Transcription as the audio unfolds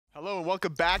Hello and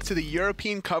welcome back to the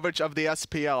European coverage of the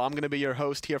SPL. I'm going to be your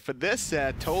host here for this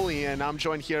set, Toli, and I'm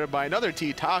joined here by another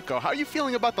T Taco. How are you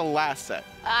feeling about the last set?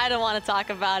 I don't want to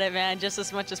talk about it, man, just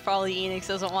as much as probably Enix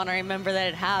doesn't want to remember that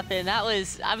it happened.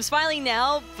 I'm smiling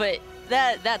now, but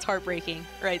that's heartbreaking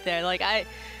right there. Like,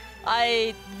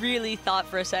 I really thought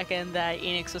for a second that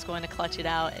Enix was going to clutch it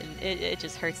out, and it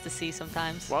just hurts to see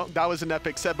sometimes. Well, that was an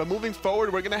epic set, but moving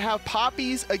forward, we're going to have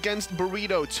Papis against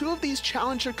Burrito, two of these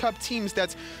Challenger Cup teams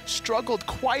that's struggled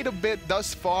quite a bit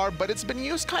thus far, but it's been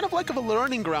used kind of like a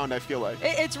learning ground, I feel like.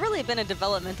 It's really been a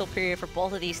developmental period for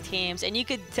both of these teams, and you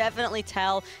could definitely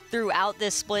tell throughout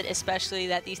this split especially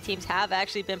that these teams have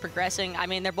actually been progressing. I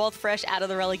mean, they're both fresh out of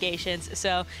the relegations,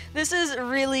 so this is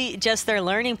really just their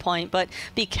learning point, but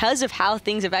because of how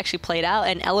things have actually played out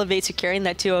and Elevate securing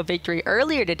that 2-0 victory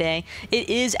earlier today, it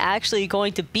is actually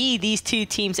going to be these two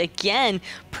teams again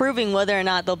proving whether or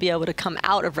not they'll be able to come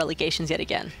out of relegations yet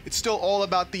again. It's still all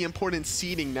about the important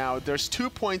seeding now. There's 2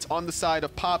 points on the side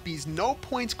of Papis, no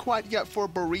points quite yet for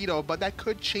Burrito, but that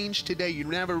could change today. You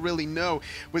never really know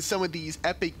with some of these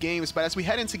epic games. But as we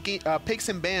head into picks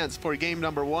and bans for game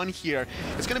number 1 here,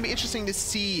 it's going to be interesting to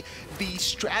see the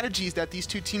strategies that these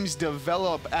two teams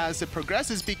develop as it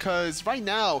progresses, because right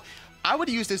now, I would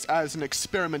use this as an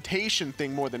experimentation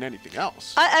thing more than anything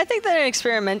else. I think that an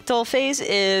experimental phase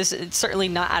is certainly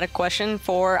not out of question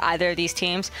for either of these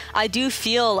teams. I do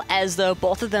feel as though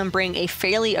both of them bring a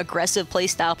fairly aggressive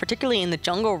playstyle, particularly in the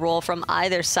jungle role from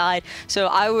either side. So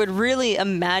I would really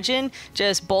imagine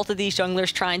just both of these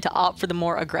junglers trying to opt for the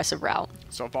more aggressive route.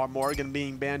 So far, Morgan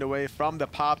being banned away from the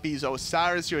Papis.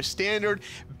 Osiris, your standard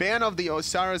ban of the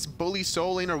Osiris bully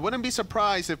soul laner. Wouldn't be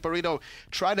surprised if Burrito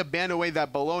tried to ban away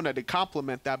that Bellona to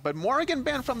complement that, but Morgan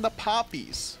banned from the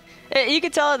Papis. You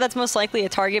could tell that's most likely a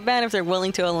target ban if they're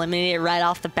willing to eliminate it right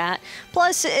off the bat.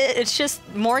 Plus, it's just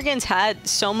Morgan's had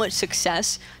so much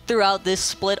success throughout this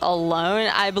split alone.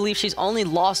 I believe she's only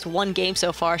lost 1 game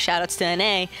so far. Shoutouts to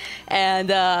NA.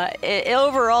 And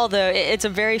overall, though, it's a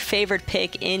very favored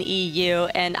pick in EU,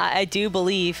 and I do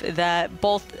believe that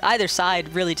either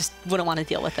side really just wouldn't want to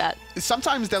deal with that.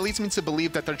 Sometimes that leads me to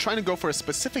believe that they're trying to go for a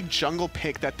specific jungle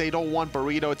pick that they don't want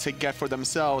Burrito to get for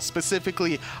themselves,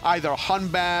 specifically either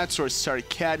Hunbats or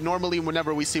Sarket. Normally,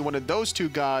 whenever we see one of those 2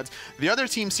 gods, the other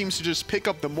team seems to just pick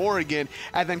up the Morrigan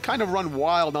and then kind of run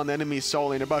wild on the enemy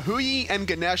soul laner. But Huyi and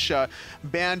Ganesha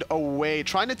banned away,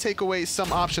 trying to take away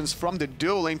some options from the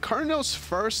duel lane. Cernunnos'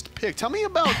 first pick. Tell me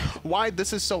about why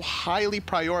this is so highly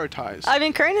prioritized. I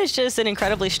mean, Cern is just an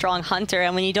incredibly strong hunter,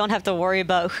 and when you don't have to worry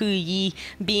about Huyi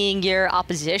being your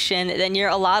opposition, then you're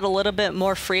allowed a little bit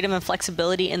more freedom and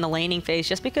flexibility in the laning phase,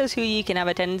 just because Huyi can have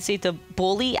a tendency to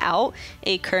bully out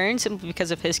a Kern simply because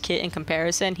of his kit in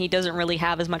comparison. He doesn't really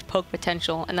have as much poke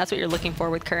potential, and that's what you're looking for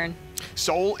with Kern.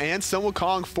 Soul and some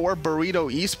Wukong for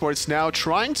Burrito Esports now,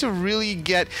 trying to really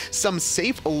get some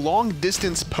safe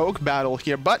long-distance poke battle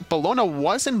here, but Bellona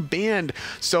wasn't banned,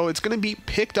 so it's going to be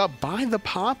picked up by the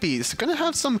Papis. Going to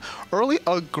have some early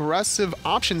aggressive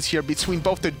options here between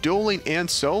both the dual lane and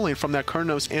soul lane from that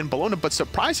Cernunnos and Bellona, but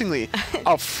surprisingly,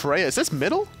 Freya. Is this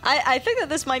middle? I think that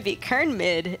this might be Kern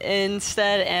mid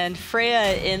instead, and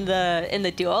Freya in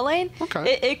the dual lane.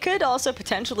 Okay. It could also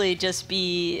potentially just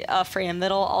be Freya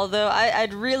middle, although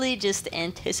I'd really just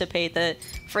anticipate that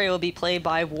Freya will be played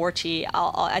by Warchi.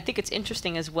 I think it's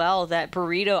interesting as well that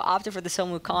Burrito opted for the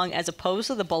Sun Wukong as opposed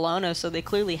to the Bellona, so they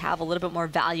clearly have a little bit more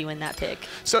value in that pick.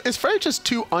 So is Freya just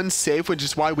too unsafe, which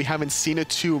is why we haven't seen it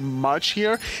too much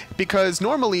here? Because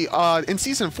normally in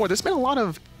Season 4, there's been a lot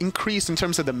of increase in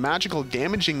terms of the magical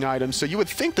damaging items, so you would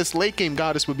think this late game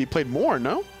goddess would be played more,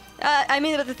 no? I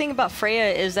mean, but the thing about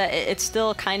Freya is that it's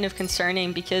still kind of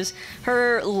concerning because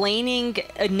her laning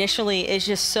initially is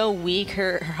just so weak.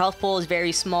 Her health pool is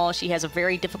very small. She has a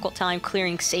very difficult time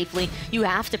clearing safely. You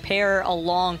have to pair her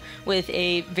along with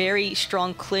a very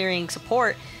strong clearing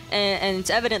support, and it's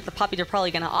evident the Papis are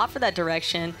probably going to opt for that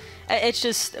direction. It's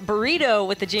just Burrito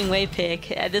with the Jing pick.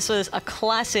 This was a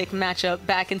classic matchup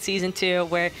back in Season 2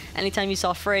 where anytime you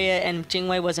saw Freya and Jing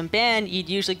wasn't banned, you'd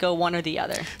usually go one or the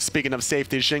other. Speaking of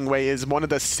safety, Jing is one of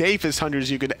the safest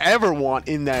hunters you could ever want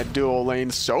in that dual lane.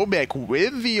 Sobek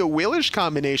with the Awilix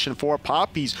combination for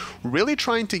Papis, really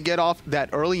trying to get off that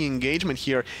early engagement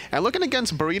here. And looking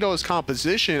against Burrito's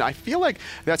composition, I feel like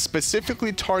that's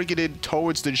specifically targeted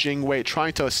towards the Jing,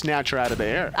 trying to snatch her out of the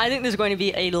air. I think there's going to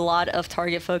be a lot of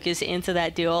target focus Papis into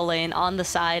that duo lane on the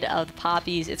side of the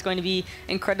Papis, it's going to be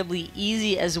incredibly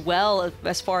easy as well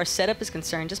as far as setup is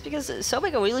concerned, just because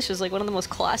Sobek Awilix is like one of the most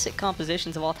classic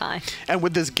compositions of all time. And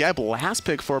with this Geb last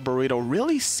pick for Burrito,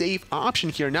 really safe option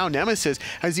here. Now Nemesis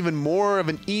has even more of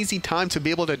an easy time to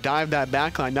be able to dive that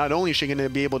backline. Not only is she going to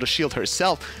be able to shield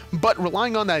herself, but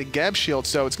relying on that Geb shield,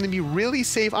 so it's going to be really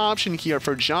safe option here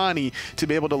for Dzoni to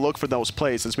be able to look for those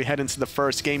plays as we head into the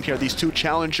first game here. These two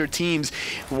challenger teams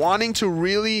wanting to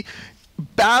really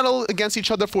battle against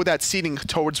each other for that seeding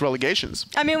towards relegations.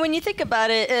 I mean, when you think about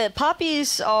it,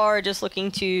 Papis are just looking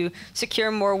to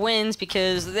secure more wins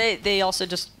because they also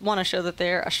just want to show that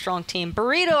they're a strong team.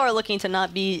 Burrito are looking to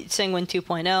not be Sanguine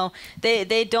 2.0.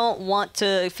 They don't want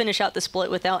to finish out the split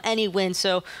without any wins.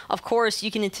 So, of course, you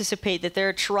can anticipate that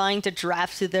they're trying to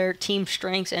draft to their team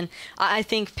strengths. And I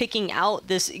think picking out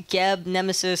this Geb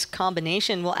Nemesis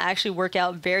combination will actually work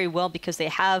out very well because they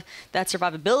have that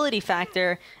survivability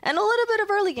factor and a little bit of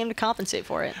early game to compensate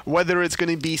for it. Whether it's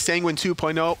going to be Sanguine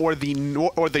 2.0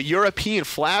 or the European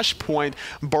Flashpoint,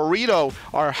 Burrito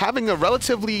are having a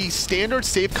relatively standard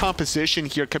safe composition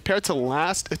here compared to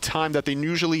last time that they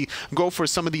usually go for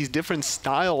some of these different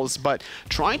styles, but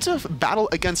trying to battle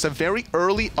against a very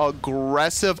early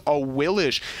aggressive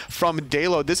Awilix from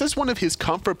Dheylo. This is one of his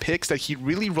comfort picks that he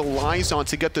really relies on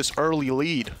to get this early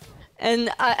lead.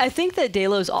 And I think that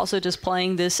Dheylo is also just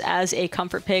playing this as a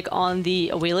comfort pick on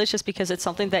the Awilix just because it's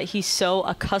something that he's so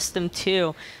accustomed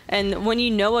to. And when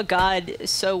you know a god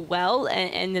so well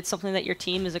and it's something that your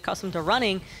team is accustomed to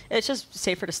running, it's just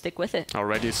safer to stick with it.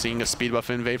 Already seeing a speed buff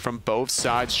invade from both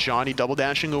sides. Dzoni double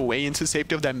dashing away into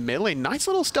safety of that mid lane. Nice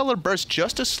little stellar burst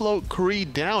just to slow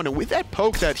Kree down. And with that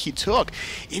poke that he took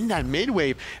in that mid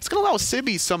wave, it's going to allow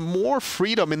Sibi some more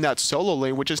freedom in that solo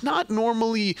lane, which is not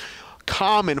normally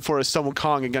common for a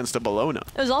Wukong against a Bellona.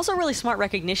 It was also really smart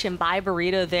recognition by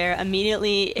Burrito there,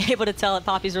 immediately able to tell that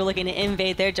Papis were looking to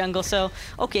invade their jungle, so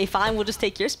okay, fine, we'll just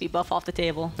take your speed buff off the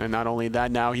table. And not only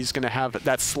that, now he's going to have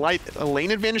that slight lane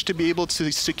advantage to be able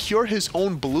to secure his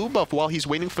own blue buff while he's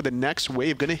waiting for the next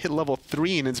wave, going to hit level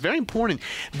 3, and it's very important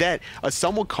that a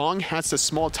Wukong has a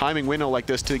small timing window like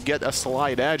this to get a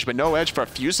slight edge, but no edge for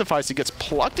Fusify, so he gets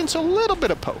plucked into a little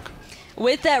bit of poke.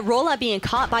 With that rollout being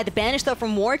caught by the banish though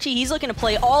from Warchi, he's looking to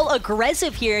play all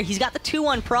aggressive here. He's got the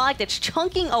 2-1 proc that's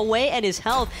chunking away at his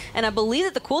health, and I believe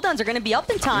that the cooldowns are going to be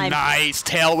up in time. Nice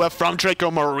tail whip from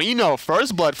Dracomarino.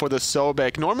 First blood for the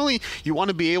Sobek. Normally, you want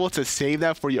to be able to save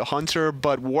that for your Hunter,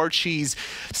 but Warchi's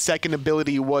second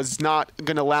ability was not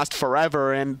going to last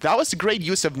forever, and that was a great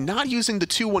use of not using the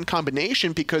 2-1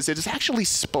 combination because it is actually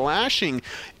splashing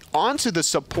onto the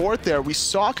support there. We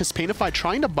saw Kespainify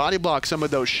trying to body block some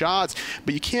of those shots,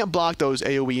 but you can't block those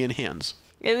AoE in hands.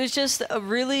 It was just a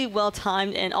really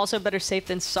well-timed and also better safe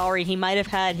than sorry. He might have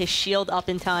had his shield up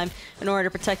in time in order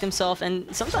to protect himself,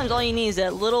 and sometimes all you need is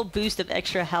that little boost of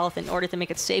extra health in order to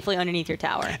make it safely underneath your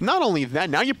tower. Not only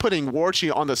that, now you're putting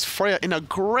Warchi on this Freya in a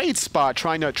great spot,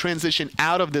 trying to transition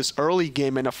out of this early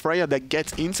game, and a Freya that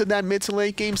gets into that mid to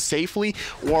late game safely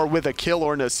or with a kill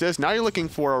or an assist. Now you're looking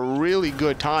for a really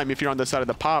good time if you're on the side of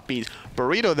the Papis.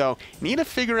 Burrito, though, need to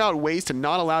figure out ways to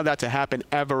not allow that to happen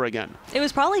ever again. It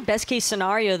was probably best case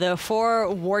scenario, though, for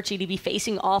Warchi to be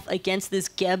facing off against this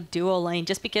Geb duo lane,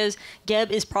 just because Geb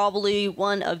is probably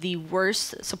one of the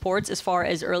worst supports as far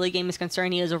as early game is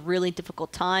concerned. He has a really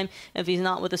difficult time if he's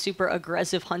not with a super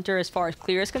aggressive Hunter as far as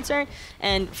clear is concerned.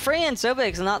 And Freya and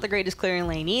Sobek is not the greatest clearing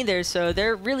lane either, so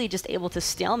they're really just able to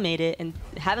stalemate it, and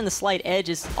having the slight edge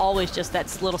is always just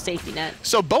that little safety net.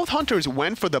 So both Hunters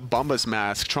went for the Bumba's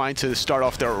Mask, trying to start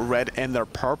off their red and their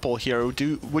purple here.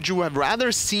 Would you have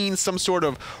rather seen some sort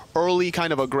of early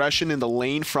kind of aggression in the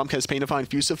lane from Kespainify and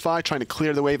Fusify, trying to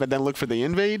clear the wave and then look for the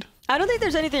invade? I don't think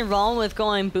there's anything wrong with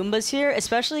going Boombas here,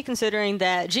 especially considering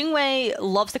that Jingwei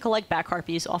loves to collect back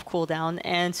harpies off cooldown,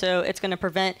 and so it's going to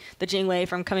prevent the Jingwei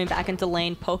from coming back into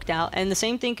lane poked out. And the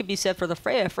same thing could be said for the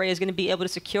Freya. Freya is going to be able to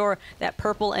secure that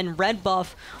purple and red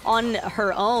buff on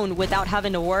her own without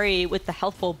having to worry with the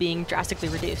health pool being drastically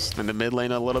reduced. In the mid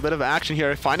lane, a little bit of action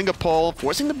here, finding a pull,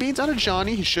 forcing the beads out of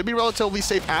Dzoni. He should be relatively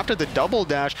safe after the double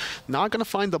dash. Not going to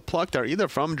find the pluck there either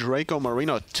from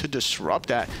Dracomarino to disrupt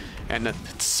that. And a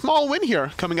small win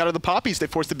here coming out of the Papis. They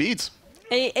forced the beads.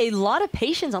 A lot of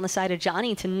patience on the side of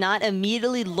Dzoni to not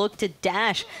immediately look to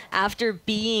dash after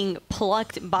being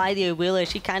plucked by the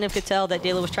Awilix. He kind of could tell that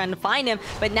Dheylo was trying to find him,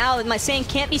 but now my saying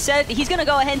can't be said. He's going to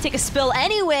go ahead and take a spill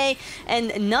anyway,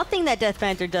 and nothing that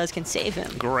DeathPanter does can save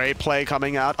him. Great play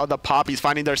coming out of the Papis,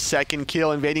 finding their second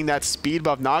kill, invading that speed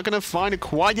buff. Not going to find it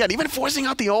quite yet, even forcing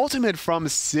out the ultimate from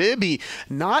Sibi.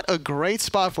 Not a great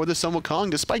spot for the Wukong,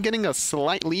 despite getting a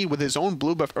slight lead with his own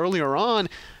blue buff earlier on.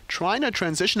 trying to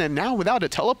transition, and now without a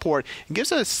teleport, it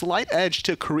gives a slight edge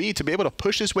to Creed to be able to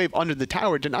push this wave under the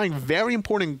tower, denying very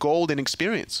important gold and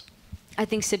experience. I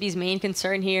think Sibi's main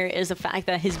concern here is the fact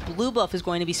that his blue buff is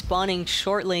going to be spawning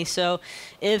shortly. So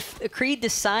if Creed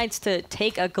decides to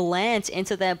take a glance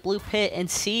into that blue pit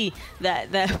and see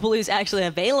that blue is actually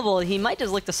available, he might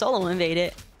just look to solo invade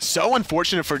it. So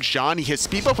unfortunate for Dzoni. His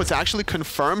speed buff was actually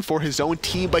confirmed for his own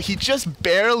team, but he just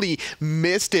barely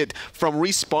missed it from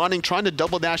respawning, trying to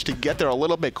double dash to get there a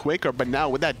little bit quicker. But now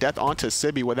with that death onto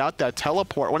Sibi, without that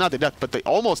teleport, well, not the death, but the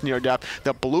almost near death,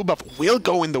 the blue buff will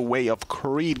go in the way of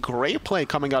Creed. Great play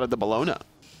coming out of the Bellona.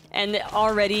 And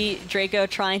already Draco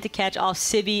trying to catch off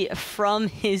Sibi from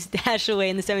his dash away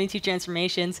in the 72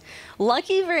 transformations.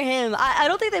 Lucky for him, I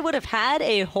don't think they would have had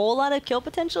a whole lot of kill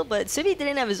potential, but Sibi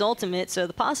didn't have his ultimate, so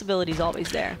the possibility is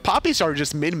always there. Papis are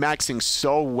just min-maxing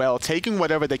so well, taking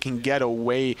whatever they can get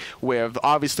away with.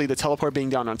 Obviously, the teleport being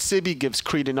down on Sibi gives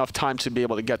Creed enough time to be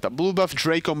able to get the blue buff.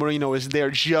 Dracomarino is there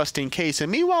just in case.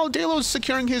 And meanwhile, Dheylo is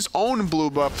securing his own blue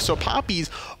buff. So Papis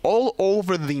all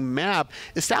over the map,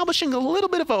 establishing a little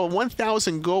bit of a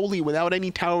 1,000 goalie without any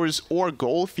towers or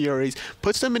gold furies,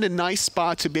 puts them in a nice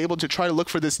spot to be able to try to look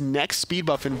for this next speed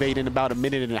buff invade in about a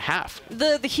minute and a half.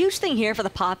 The huge thing here for the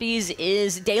Papis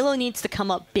is Dheylo needs to come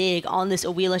up big on this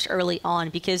Awilix early on,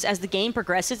 because as the game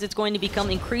progresses, it's going to become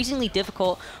increasingly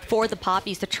difficult for the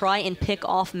Papis to try and pick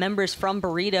off members from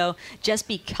Burrito just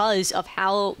because of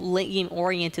how late game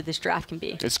oriented this draft can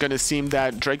be. It's going to seem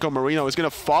that Dracomarino is going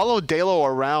to follow Dheylo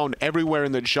around everywhere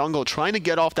in the jungle, trying to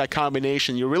get off that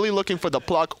combination. You're really looking for the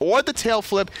pluck or the tail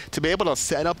flip to be able to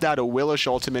set up that Awilix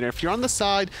ultimate. And if you're on the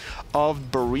side of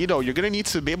Burrito, you're going to need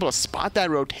to be able to spot that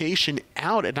rotation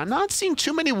out. And I'm not seeing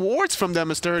too many wards from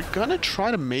them as they're going to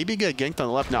try to maybe get ganked on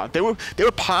the left. Now, they were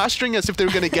posturing as if they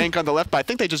were going to gank on the left, but I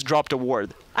think they just dropped a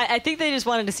ward. I think they just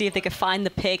wanted to see if they could find the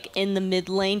pick in the mid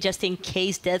lane just in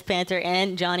case DeathPanter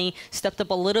and Dzoni stepped up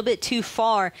a little bit too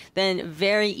far, then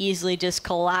very easily just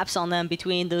collapse on them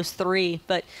between those three.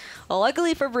 But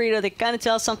luckily for Burrito, they kind of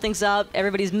tell something's up,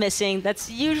 everybody's missing.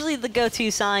 That's usually the go-to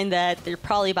sign that they're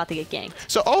probably about to get ganked.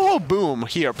 So Ojoboom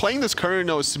here, playing this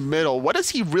Cernunnos middle, what does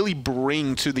he really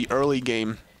bring to the early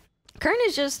game? Kern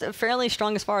is just fairly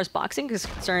strong as far as boxing is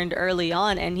concerned early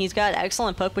on, and he's got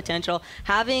excellent poke potential.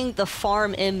 Having the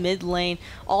farm in mid lane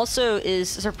also is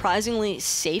surprisingly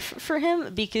safe for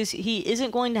him because he isn't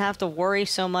going to have to worry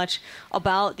so much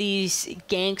about these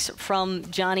ganks from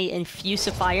Dzoni and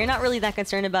Fusify. You're not really that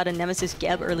concerned about a Nemesis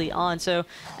Geb early on, so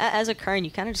as a Kern,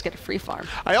 you kind of just get a free farm.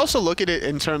 I also look at it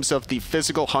in terms of the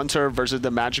physical hunter versus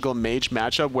the magical mage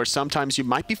matchup, where sometimes you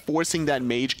might be forcing that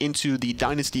mage into the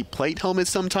Dynasty plate helmet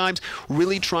sometimes,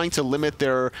 really trying to limit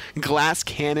their glass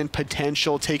cannon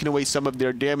potential, taking away some of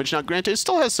their damage. Now, granted, it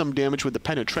still has some damage with the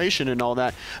penetration and all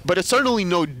that, but it's certainly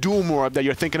no dual morph that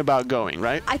you're thinking about going,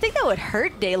 right? I think that would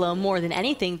hurt Dheylo more than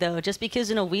anything, though, just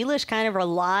because an Awilix kind of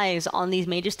relies on these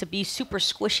mages to be super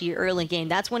squishy early game.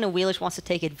 That's when Awilix wants to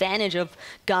take advantage of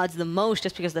gods the most,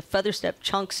 just because the Feather Step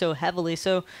chunks so heavily.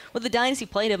 So with the Dynasty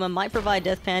plate, it might provide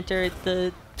DeathPanter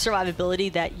the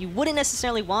survivability that you wouldn't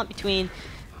necessarily want between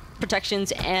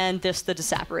protections and this the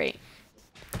disapparate.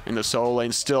 In the solo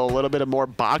lane, still a little bit of more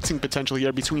boxing potential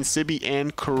here between Sibi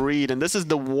and Creed. And this is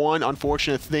the one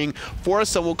unfortunate thing for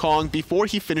Wukong. Before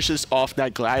he finishes off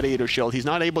that Gladiator shield, he's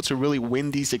not able to really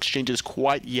win these exchanges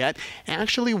quite yet.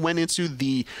 Actually went into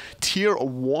the tier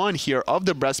 1 here of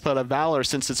the Breastplate of Valor,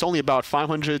 since it's only about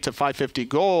 500 to 550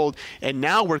 gold, and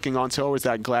now working on towards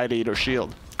that Gladiator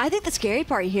shield. I think the scary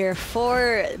part here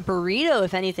for Burrito,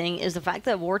 if anything, is the fact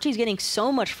that Warchi's getting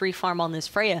so much free farm on this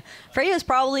Freya. Freya is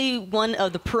probably one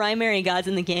of the primary gods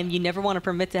in the game you never want to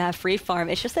permit to have free farm.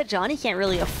 It's just that Dzoni can't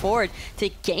really afford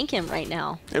to gank him right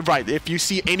now. Right. If you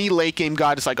see any late game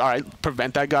god, it's like, all right,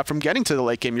 prevent that god from getting to the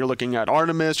late game. You're looking at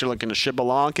Artemis, you're looking at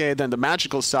Shibalanke, then the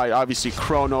magical side, obviously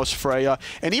Kronos, Freya,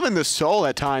 and even the Soul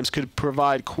at times could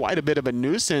provide quite a bit of a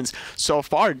nuisance. So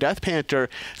far, DeathPanter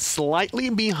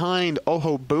slightly behind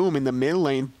Ojoboom in the mid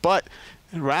lane, but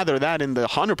rather that in the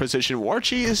hunter position,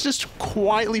 Warchi is just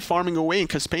quietly farming away, and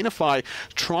Kespainify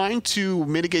trying to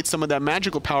mitigate some of that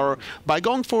magical power by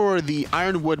going for the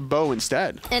Ironwood bow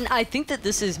instead. And I think that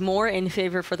this is more in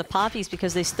favor for the Papis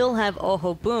because they still have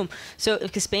Ojoboom. So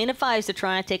if Kespainify is to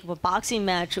try and take up a boxing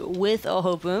match with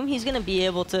Ojoboom, he's going to be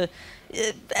able to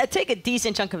take a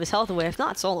decent chunk of his health away, if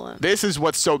not solo him. This is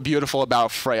what's so beautiful about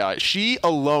Freya. She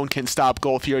alone can stop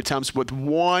gold fear attempts with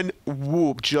one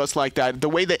whoop, just like that. The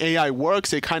way the AI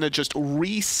works, it kind of just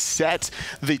resets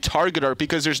the targeter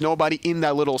because there's nobody in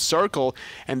that little circle,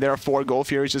 and therefore gold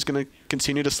fear is just going to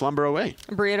continue to slumber away.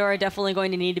 Burrito are definitely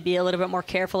going to need to be a little bit more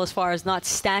careful as far as not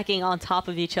stacking on top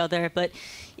of each other, but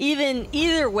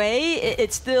either way,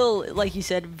 it's still, like you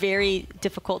said, very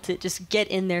difficult to just get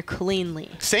in there cleanly.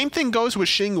 Same thing goes with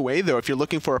Xing Wei, though, if you're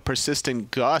looking for a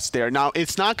persistent gust there. Now,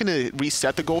 it's not going to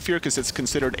reset the goal fear because it's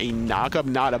considered a knockup,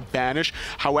 not a banish.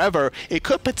 However, it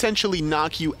could potentially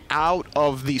knock you out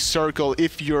of the circle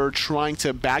if you're trying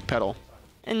to backpedal.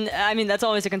 And, I mean, that's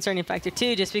always a concerning factor,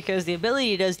 too, just because the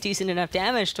ability does decent enough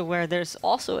damage to where there's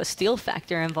also a steal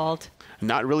factor involved.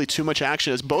 Not really too much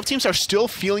action as both teams are still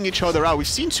feeling each other out. We've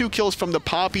seen 2 kills from the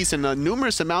Papis and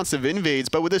numerous amounts of invades,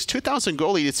 but with this 2,000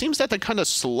 goal lead, it seems that they're kind of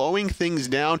slowing things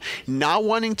down, not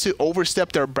wanting to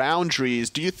overstep their boundaries.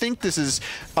 Do you think this is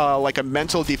like a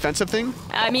mental defensive thing?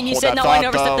 I mean, you said not wanting to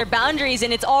overstep their boundaries,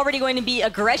 and it's already going to be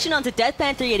aggression onto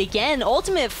DeathPanter yet again.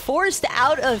 Ultimate forced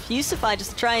out of Fusify just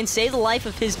to try and save the life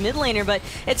of his mid laner, but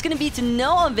it's going to be to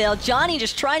no avail. Dzoni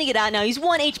just trying to get out now. He's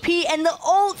 1 HP, and the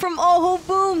ult from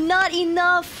Ojoboom, not enough.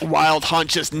 Wild Hunt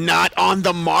just not on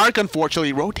the mark,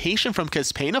 unfortunately. Rotation from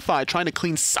Kespainify trying to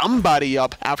clean somebody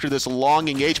up after this long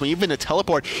engagement. Even a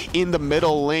teleport in the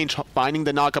middle lane, finding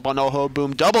the knockup on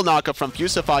Ojoboom. Double knockup from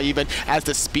Fusify even as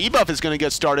the speed buff is going to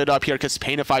get started up here.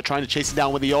 Kespainify trying to chase it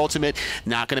down with the ultimate.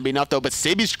 Not going to be enough though, but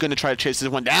Sibi's going to try to chase this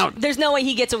one down. There's no way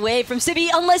he gets away from Sibi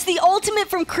unless the ultimate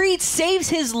from Creed saves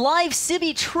his life.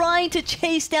 Sibi trying to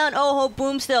chase down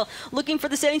Ojoboom still, looking for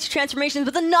the 72 transformations,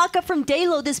 but the knockup from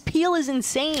Dheylo, this peel is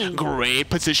insane. Great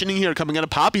positioning here coming out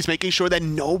of Papis, making sure that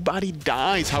nobody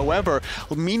dies. However,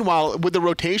 meanwhile, with the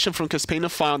rotation from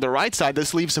Kespainify on the right side,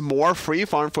 this leaves more free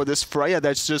farm for this Freya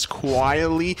that's just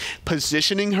quietly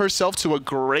positioning herself to a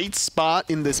great spot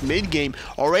in this mid game.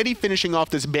 Already finishing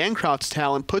off this Bancroft's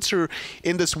talent puts her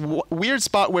in this weird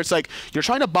spot where it's like you're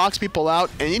trying to box people out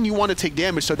and then you want to take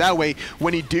damage, so that way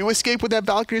when you do escape with that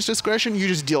Valkyrie's discretion, you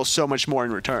just deal so much more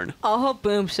in return.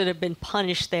 Ojoboom should have been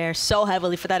punished there so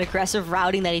heavily for that aggressive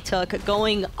routing that he took,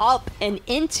 going up and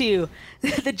into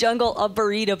the jungle of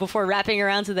Burrito before wrapping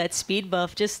around to that speed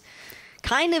buff. Just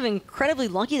kind of incredibly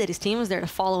lucky that his team was there to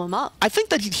follow him up. I think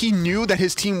that he knew that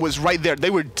his team was right there.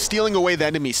 They were stealing away the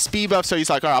enemy's speed buff, so he's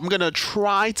like, all right, I'm going to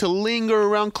try to linger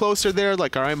around closer there.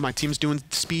 Like, all right, my team's doing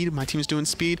speed. My team's doing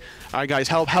speed. All right, guys,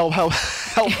 help.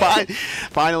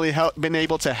 Finally been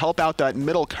able to help out that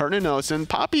middle Cernunnos. And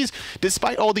Papis,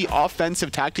 despite all the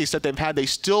offensive tactics that they've had, they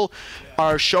still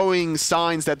are showing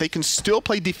signs that they can still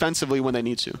play defensively when they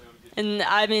need to. And,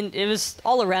 I mean, it was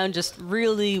all around just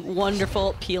really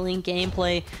wonderful, appealing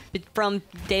gameplay from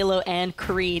Dheylo and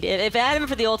Creed. If it hadn't been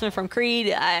for the ultimate from Creed,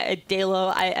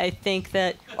 Dheylo, I think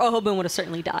that Ojoboom would have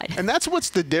certainly died. And that's what's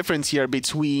the difference here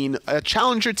between a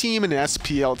challenger team and an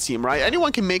SPL team, right?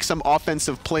 Anyone can make some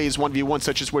offensive plays 1v1,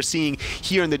 such as we're seeing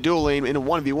here in the duel lane in a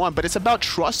 1v1, but it's about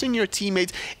trusting your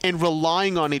teammates and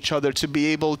relying on each other to be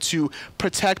able to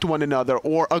protect one another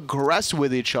or aggress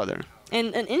with each other.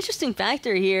 And an interesting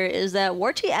factor here is that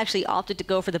Warchi actually opted to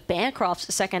go for the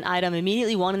Bancroft's second item,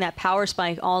 immediately wanting that power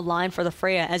spike online for the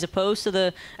Freya, as opposed to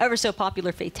the ever so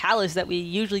popular Fatalis that we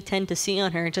usually tend to see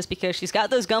on her, just because she's got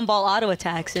those gumball auto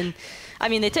attacks. And I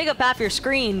mean, they take up half your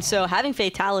screen, so having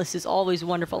Fatalis is always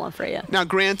wonderful on Freya. Now,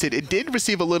 granted, it did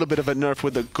receive a little bit of a nerf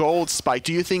with the gold spike.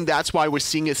 Do you think that's why we're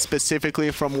seeing it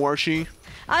specifically from Warchi?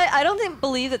 I don't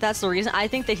believe that that's the reason. I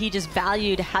think that he just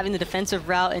valued having the defensive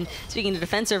route, and speaking of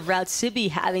defensive route, Sibi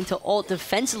having to ult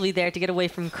defensively there to get away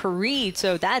from Creed,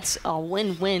 so that's a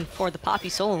win-win for the Poppy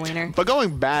solo laner. But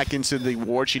going back into the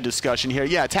Warchi discussion here,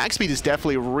 yeah, attack speed is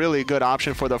definitely a really good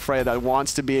option for the Freya that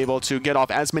wants to be able to get off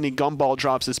as many gumball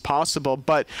drops as possible,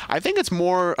 but I think it's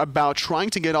more about trying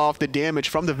to get off the damage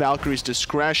from the Valkyrie's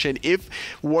discretion. If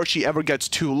Warchi ever gets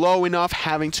too low enough,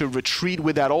 having to retreat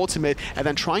with that ultimate, and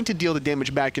then trying to deal the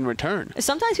damage back in return.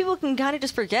 Sometimes people can kind of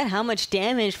just forget how much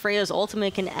damage Freya's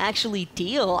ultimate can actually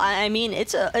deal. I mean,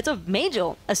 it's a mage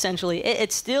ult, essentially.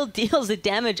 It still deals the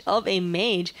damage of a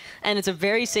mage, and it's a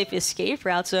very safe escape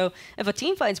route. So if a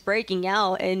team fight's breaking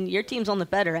out and your team's on the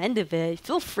better end of it,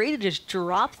 feel free to just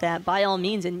drop that by all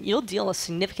means, and you'll deal a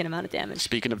significant amount of damage.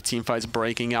 Speaking of team fights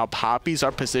breaking out, Papis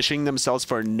are positioning themselves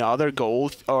for another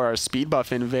gold or a speed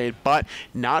buff invade, but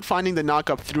not finding the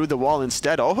knockup through the wall.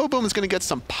 Instead, Ojoboom is going to get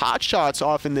some pot shots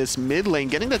off in this mid lane,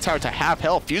 getting the tower to half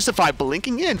health. Fusify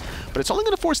blinking in, but it's only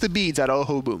going to force the beads at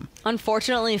Ojoboom.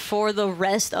 Unfortunately for the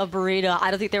rest of Burrito, I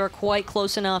don't think they were quite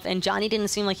close enough, and Dzoni didn't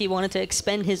seem like he wanted to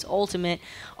expend his ultimate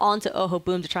onto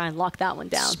Ojoboom to try and lock that one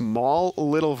down. Small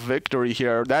little victory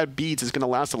here. That beads is going to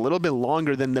last a little bit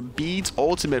longer than the beads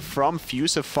ultimate from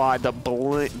Fusify.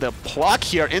 The pluck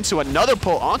here into another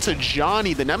pull onto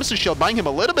Dzoni. The Nemesis shield buying him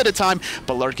a little bit of time,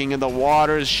 but lurking in the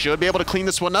waters should be able to clean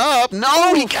this one up.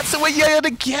 No, he gets away yet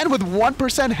again with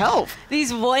 1% health.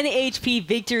 These 1 HP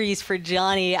victories for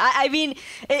Dzoni. I mean,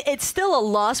 it's still a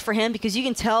loss for him because you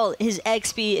can tell his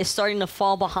XP is starting to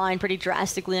fall behind pretty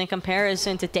drastically in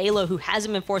comparison to Dheylo, who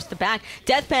hasn't been forced to back.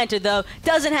 DeathPanter, though,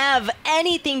 doesn't have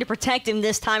anything to protect him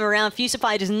this time around.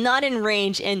 Fusify is not in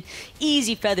range and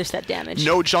easy feather step damage.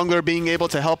 No jungler being able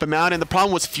to help him out, and the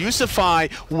problem was Fusify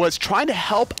was trying to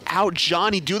help out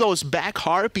Dzoni do those back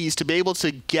harpies to be able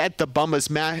to get the Bumba's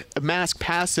mask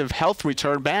passive health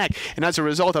return back, and as a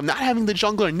result of not having the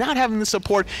jungler, not having the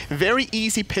support, very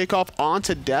easy pick off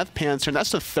onto DeathPanter, and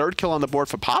that's the 3rd kill on the board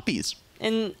for Papis.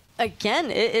 And again,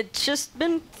 it's just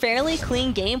been fairly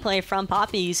clean gameplay from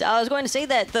Papis. I was going to say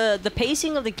that the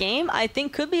pacing of the game, I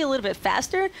think, could be a little bit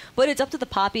faster, but it's up to the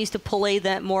Papis to play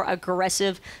that more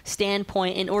aggressive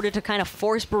standpoint in order to kind of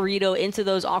force Burrito into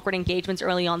those awkward engagements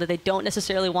early on that they don't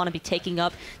necessarily want to be taking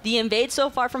up. The invades so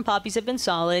far from Papis have been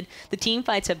solid. The team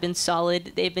fights have been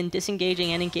solid. They've been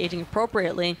disengaging and engaging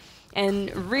appropriately.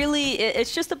 And really,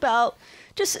 it's just about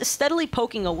just steadily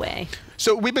poking away.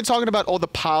 So we've been talking about all the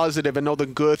positive and all the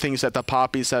good things that the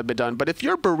Papis have been done, but if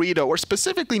you're Burrito, or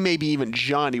specifically maybe even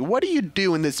Dzoni, what do you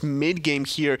do in this mid-game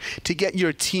here to get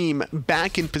your team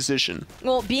back in position?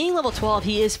 Well, being level 12,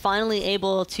 he is finally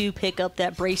able to pick up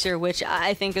that bracer, which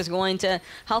I think is going to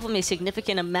help him a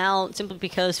significant amount, simply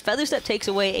because Feather Step takes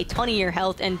away a ton of your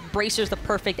health, and Bracer's the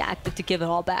perfect active to give it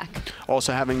all back.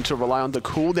 Also having to rely on the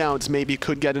cooldowns, maybe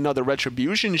could get another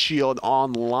Retribution shield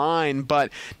online, but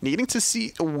needing to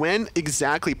see when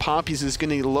exactly Papis is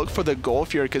going to look for the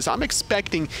Gulf here, because I'm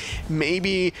expecting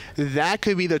maybe that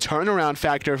could be the turnaround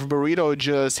factor if Burrito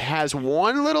just has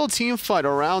one little team fight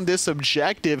around this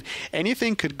objective.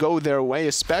 Anything could go their way,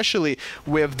 especially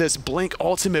with this Blink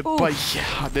ultimate. Ooh. But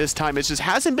yeah, this time it just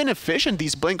hasn't been efficient,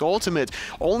 these Blink ultimates.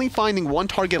 Only finding one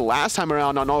target last time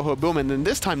around on Ojoboom, and then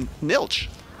this time nilch.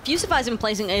 Fusify's been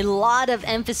placing a lot of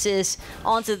emphasis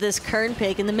onto this Kern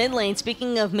pick in the mid lane.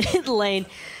 Speaking of mid lane,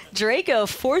 Draco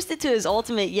forced it to his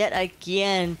ultimate yet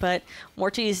again, but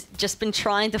Warchi's just been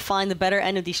trying to find the better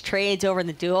end of these trades over in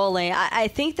the duo lane. I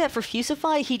think that for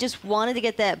Fusify, he just wanted to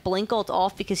get that Blink ult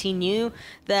off because he knew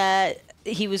that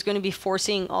he was going to be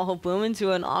forcing Ojoboom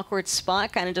into an awkward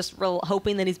spot, kind of just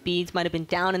hoping that his beads might have been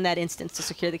down in that instance to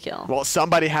secure the kill. Well,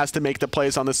 somebody has to make the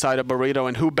plays on the side of Burrito,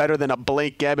 and who better than a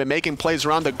Blink Geb and making plays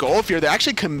around the goal here. They're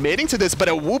actually committing to this, but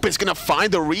a Whoop is going to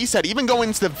find the reset, even going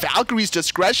into the Valkyrie's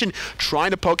discretion,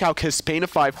 trying to poke out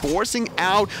Kespainify, forcing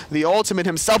out the ultimate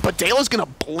himself, but Dheylo's going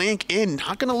to blink in,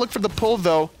 not going to look for the pull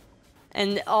though.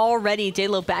 And already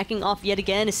Dheylo backing off yet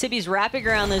again. Sibi's wrapping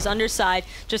around this underside,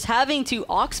 just having to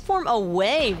Ox form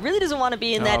away. Really doesn't want to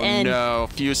be in that end. No,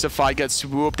 Fusify gets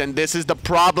swooped, and this is the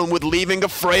problem with leaving a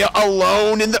Freya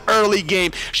alone in the early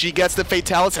game. She gets the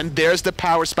Fatalis, and there's the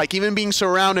power spike, even being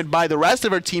surrounded by the rest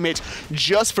of her teammates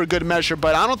just for good measure.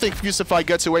 But I don't think Fusify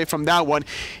gets away from that one,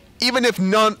 even if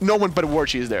no one but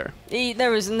Warchi is there.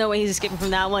 There was no way he's escaping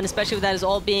from that one, especially with that as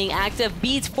all being active.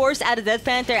 Beats forced out of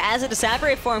DeathPanter as a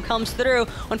Disapparated form comes through.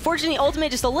 Unfortunately, ultimate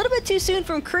just a little bit too soon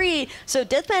from Kree, so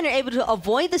DeathPanter able to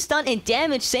avoid the stun and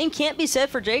damage. Same can't be said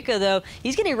for Draco, though.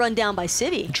 He's getting run down by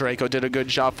Sibi. Draco did a good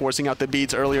job forcing out the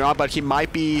beats earlier on, but he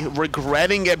might be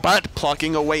regretting it, but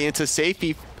plucking away into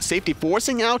safety,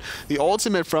 forcing out the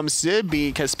ultimate from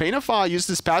Sibi. Kespainify used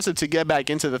this passive to get back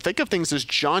into the thick of things as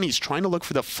Dzoni's trying to look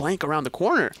for the flank around the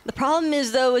corner. The problem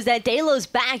is, though, is that Dheylo's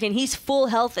back and he's full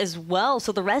health as well,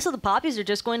 so the rest of the Papis are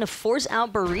just going to force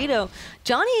out Burrito.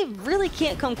 Dzoni really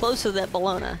can't come close to that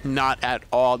Bellona. Not at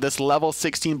all. This level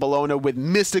 16 Bellona with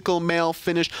mystical mail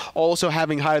finish, also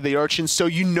having higher the Urchin, so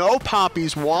you know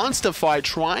Papis wants to fight,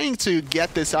 trying to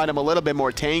get this item a little bit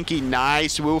more tanky.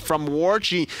 Nice woo from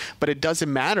Warchi, but it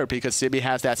doesn't matter because Sibi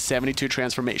has that 72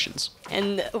 transformations.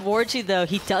 And Warchi, though,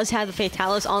 he does have the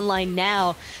Fatalis online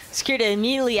now. Secured it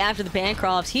immediately after the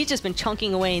Bancrofts. He's just been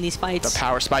chunking away in these fights. The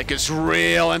power spike is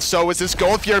real, and so is this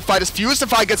Goldfjord fight as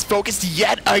Fusify gets focused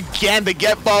yet again. The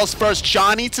get balls first,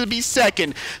 Dzoni to be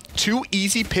second. Two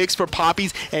easy picks for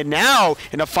Papis, and now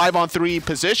in a 5-on-3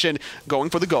 position, going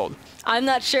for the gold. I'm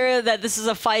not sure that this is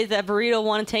a fight that Burrito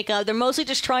want to take up. They're mostly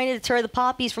just trying to deter the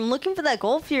Papis from looking for that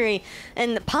Gold Fury.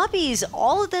 And the Papis,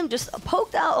 all of them just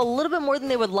poked out a little bit more than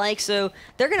they would like, so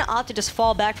they're going to opt to just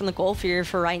fall back from the Gold Fury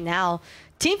for right now.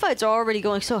 Teamfights are already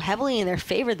going so heavily in their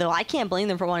favor, though. I can't blame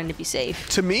them for wanting to be safe.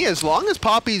 To me, as long as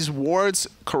Papis wards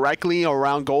correctly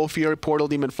around Gold Fury, Portal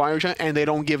Demon, Fire Giant, and they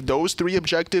don't give those 3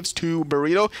 objectives to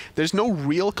Burrito, there's no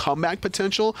real comeback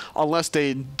potential unless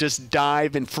they just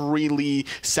dive and freely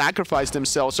sacrifice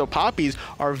themselves. So Papis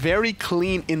are very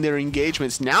clean in their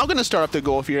engagements. Now going to start up the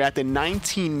Gold Fury at the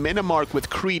 19-minute mark with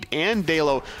Creed and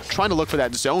Dheylo trying to look for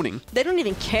that zoning. They don't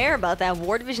even care about that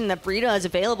ward vision that Burrito has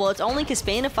available. It's only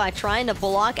Kespainify trying to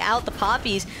block out the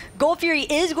Papis. Gold Fury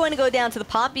is going to go down to the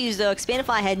Papis, though.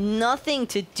 Kespainify had nothing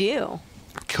to do.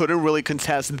 Couldn't really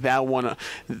contest that one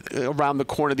around the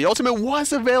corner. The ultimate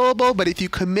was available, but if you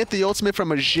commit the ultimate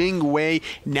from a Jing way,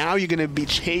 now you're going to be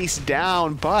chased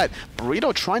down. But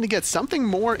Burrito trying to get something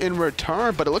more in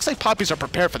return, but it looks like Papis are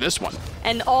prepared for this one.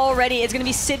 And already it's going to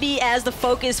be Sibi as the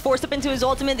focus, forced up into his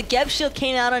ultimate. The Geb shield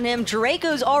came out on him.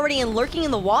 Draco's already lurking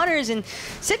in the waters, and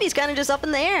Sibi's kind of just up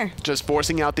in the air. Just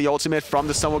forcing out the ultimate from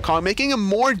the Sun Wukong, making it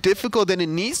more difficult than it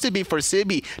needs to be for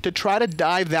Sibi to try to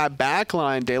dive that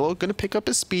backline. Dheylo going to pick up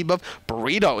his speed buff.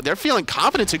 Burrito, they're feeling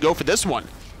confident to go for this one.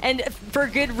 And for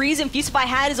good reason, Fusify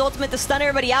had his ultimate to stun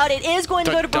everybody out. It is going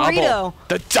to go to Burrito.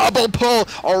 The double pull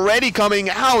already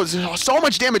coming out. So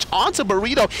much damage onto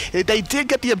Burrito. They did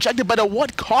get the objective, but at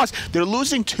what cost? They're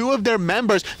losing 2 of their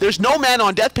members. There's no man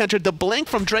on DeathPanter. The blink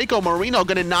from Dracomarino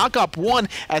going to knock up 1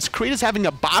 as Creed is having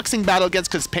a boxing battle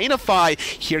against Kespainify.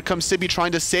 Here comes Sibi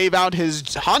trying to save out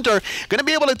his Hunter. Going to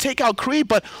be able to take out Creed,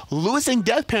 but losing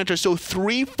DeathPanter. So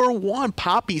 3 for 1.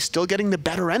 Papis still getting the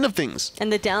better end of things.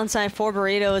 And the downside for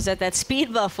Burrito is that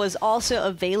speed buff was also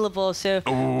available, so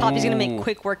Papis gonna make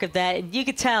quick work of that. And you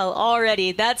could tell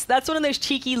already that's one of those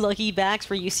cheeky lucky backs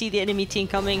where you see the enemy team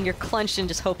coming, you're clenched and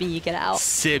just hoping you get out.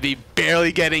 Sibi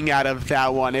barely getting out of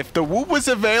that one. If the Whoop was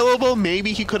available,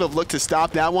 maybe he could have looked to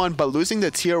stop that one, but losing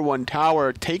the tier 1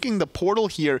 tower, taking the portal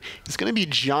here is gonna be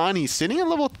Dzoni sitting at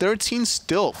level 13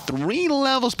 still, 3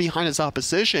 levels behind his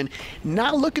opposition.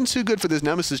 Not looking too good for this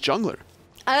Nemesis jungler.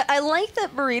 I like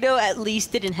that Burrito at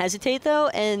least didn't hesitate, though,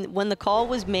 and when the call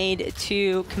was made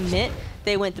to commit,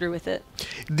 they went through with it.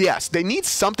 Yes, they need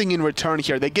something in return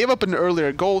here. They gave up an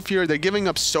earlier Gold Fury. They're giving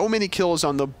up so many kills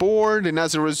on the board, and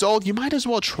as a result, you might as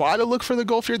well try to look for the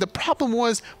Gold Fury. The problem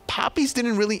was Papis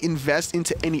didn't really invest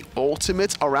into any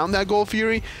ultimates around that Gold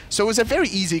Fury, so it was a very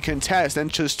easy contest,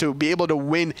 and just to be able to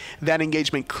win that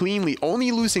engagement cleanly,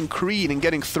 only losing Creed and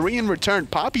getting 3 in return,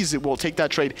 Papis will take that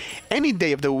trade any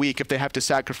day of the week if they have to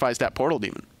sacrifice that Portal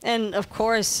Demon. And of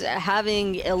course,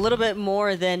 having a little bit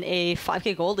more than a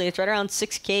 5k gold lead, it's right around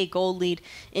 6k gold lead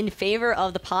in favor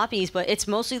of the Papis, but it's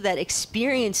mostly that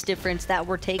experience difference that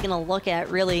we're taking a look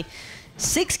at, really.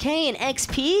 6k in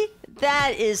XP,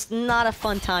 that is not a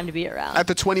fun time to be around. At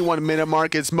the 21-minute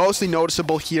mark, it's mostly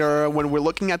noticeable here when we're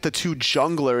looking at the 2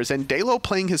 junglers, and Dheylo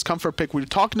playing his comfort pick. We were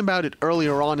talking about it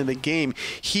earlier on in the game.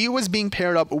 He was being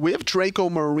paired up with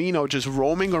Dracomarino, just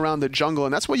roaming around the jungle,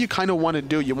 and that's what you kind of want to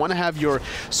do. You want to have your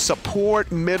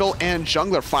support, middle, and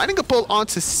jungler. Finding a pull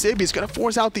onto Sibi is going to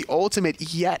force out the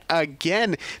ultimate yet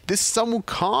again. This Sun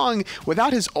Wukong,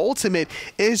 without his ultimate,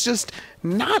 is just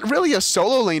not really a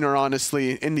solo laner,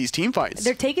 honestly, in these team fights.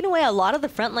 They're taking away a lot of the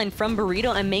front line from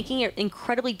Burrito and making it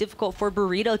incredibly difficult for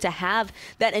Burrito to have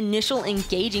that initial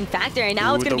engaging factor. And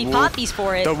now it's going to be Papis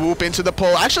for it. The whoop into the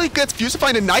pull actually gets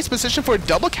Fusify in a nice position for a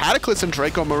double Cataclysm.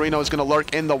 Dracomarino is going to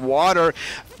lurk in the water.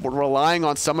 We're relying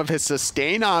on some of his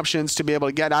sustain options to be able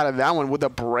to get out of that one with a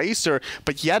bracer.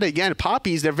 But yet again,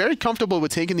 Papis, they're very comfortable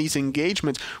with taking these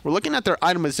engagements. We're looking at their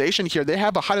itemization here. They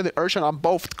have a Height of the Earthshot on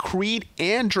both Creed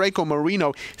and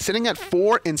Dracomarino, sitting at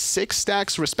 4 and 6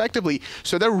 stacks respectively.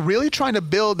 So they're really trying to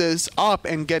build this up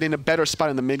and get in a better spot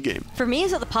in the mid game. For me,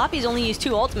 is that the Papis only use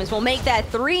 2 ultimates. We'll make that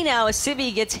 3 now as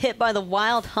Sibi gets hit by the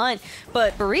Wild Hunt.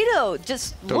 But Burrito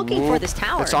just looking for this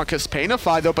tower. It's on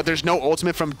Kespainify though, but there's no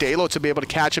ultimate from Dheylo to be able to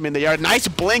catch him in the air. Nice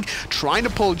blink, trying to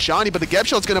pull Dzoni, but the Geb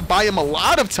Shield's going to buy him a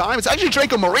lot of time. It's actually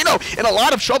Dracomarino in a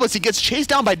lot of trouble as he gets chased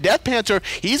down by DeathPanter.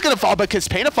 He's going to fall, but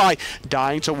Kespainify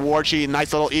dying to Warchi.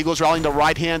 Nice little Eagles rallying the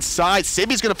right-hand side.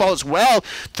 Sibi's going to fall as well.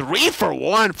 3 for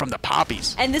 1 from the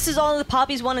Papis. And this is all the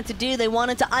Papis wanted to do. They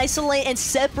wanted to isolate and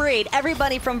separate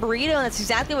everybody from Burrito, and that's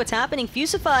exactly what's happening.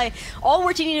 Fusify, all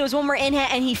Warchi needed was one more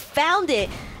in-hat, and he found it.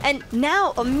 And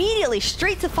now, immediately,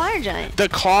 straight to Fire Giant. The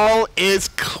call is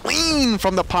clean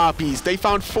from the Papis. They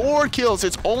found 4 kills.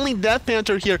 It's only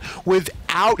DeathPanter here with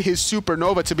out his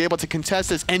Supernova to be able to contest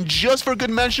this. And just for good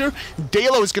measure,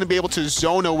 Dheylo is going to be able to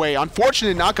zone away.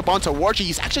 Unfortunate knock-up onto Warchi.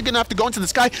 He's actually going to have to go into the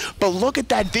sky, but look at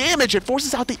that damage. It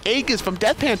forces out the Aegis from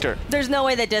DeathPanter. There's no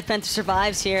way that DeathPanter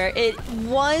survives here. It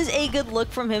was a good look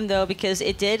from him, though, because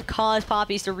it did cause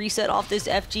Papis to reset off this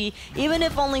FG, even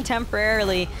if only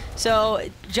temporarily. So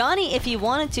Dzoni, if he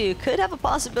wanted to, could have a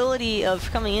possibility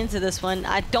of coming into this one.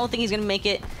 I don't think he's going to make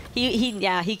it. He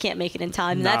can't make it in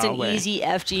time. No That's an way. easy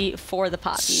FG for the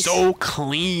Papis. So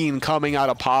clean coming out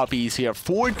of Papis here.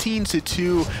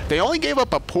 14-2. They only gave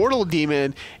up a Portal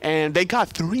Demon, and they got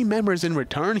 3 members in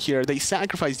return here. They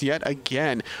sacrificed yet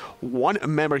again 1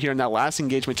 member here in that last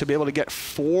engagement to be able to get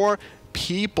 4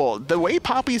 people. The way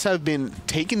Papis have been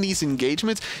taking these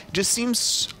engagements just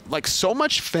seems like so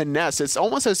much finesse. It's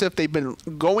almost as if they've been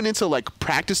going into like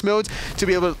practice modes to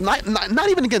be able to, not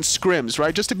even against scrims,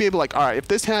 right? Just to be able to like, all right, if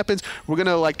this happens, we're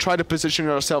gonna like try to position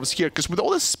ourselves here. Because with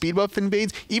all the speed buff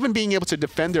invades, even being able to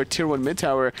defend their tier 1 mid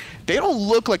tower, they don't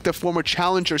look like the former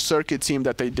challenger circuit team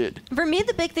that they did. For me,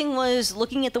 the big thing was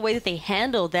looking at the way that they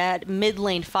handled that mid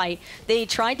lane fight. They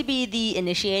tried to be the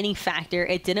initiating factor.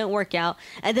 It didn't work out.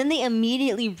 And then they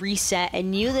immediately reset and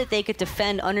knew that they could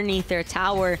defend underneath their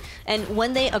tower. And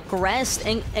when they aggressed,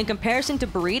 in comparison to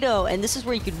Burrito, and this is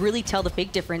where you could really tell the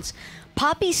big difference,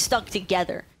 Papis stuck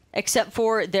together. Except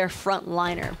for their front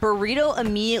liner. Burrito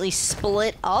immediately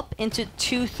split up into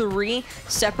 2-3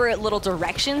 separate little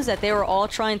directions that they were all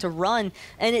trying to run,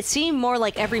 and it seemed more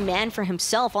like every man for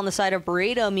himself on the side of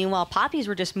Burrito. Meanwhile, Papis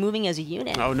were just moving as a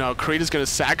unit. Oh no, Creed is going to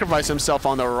sacrifice himself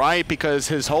on the right because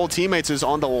his whole teammates is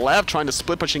on the left trying to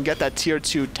split push and get that tier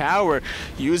 2 tower.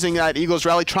 Using that Eagles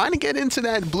Rally, trying to get into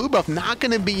that blue buff. Not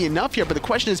going to be enough here, but the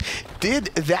question is, did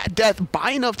that death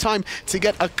buy enough time to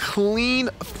get a clean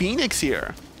Phoenix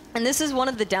here? And this is one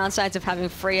of the downsides of having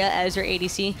Freya as your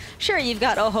ADC. Sure, you've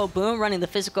got Ojoboom running the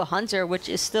physical hunter, which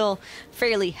is still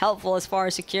fairly helpful as far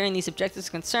as securing these objectives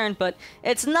concerned, but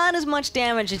it's not as much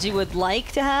damage as you would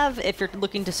like to have if you're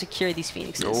looking to secure these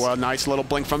Phoenixes. Oh, a nice little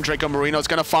blink from Dracomarino. It's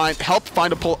going to help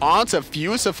find a pull onto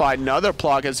Fusify. Another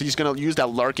plug as he's going to use that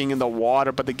lurking in the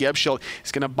water, but the Geb Shield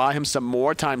is going to buy him some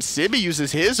more time. Sibi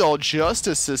uses his ult just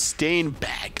to sustain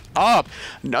back up.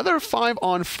 Another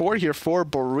 5-on-4 here for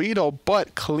Burrito,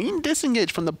 but clean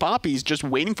disengage from the Papis, just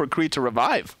waiting for Creed to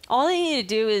revive. All they need to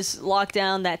do is lock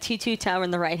down that T2 tower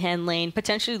in the right-hand lane,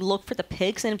 potentially look for the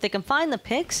picks, and if they can find the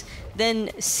picks, then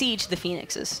siege the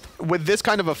Phoenixes. With this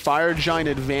kind of a Fire Giant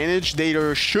advantage,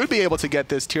 they should be able to get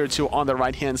this tier 2 on the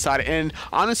right-hand side. And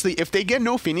honestly, if they get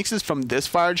no Phoenixes from this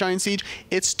Fire Giant siege,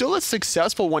 it's still a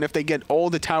successful one if they get all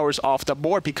the towers off the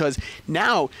board, because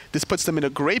now this puts them in a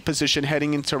great position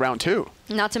heading into round 2.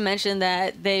 Not to mention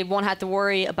that they won't have to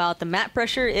worry about the map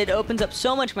pressure. It opens up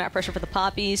so much map pressure for the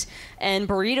Papis, and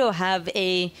Burrito have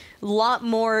a lot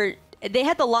more. They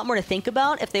had a lot more to think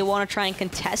about if they want to try and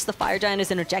contest the Fire Giant as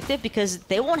an objective, because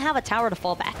they won't have a tower to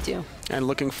fall back to. And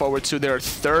looking forward to their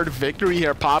 3rd victory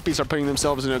here. Papis are putting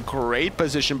themselves in a great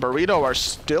position. Burrito are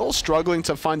still struggling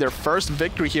to find their first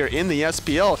victory here in the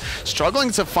SPL.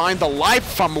 Struggling to find the life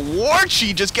from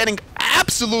Warchi, just getting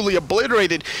absolutely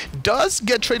obliterated. Does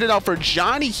get traded out for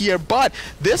Dzoni here, but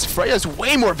this Freya is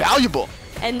way more valuable.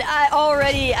 And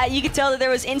you could tell that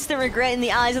there was instant regret in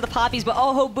the eyes of the Papis, but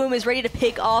Ojoboom is ready to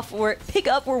pick up where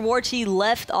Warchi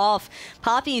left off.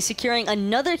 Papis securing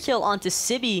another kill onto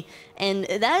Sibi, and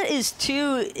that is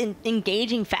 2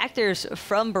 engaging factors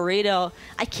from Burrito.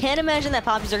 I can't imagine that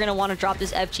Papis are going to want to drop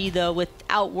this FG, though,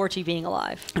 without Warchi being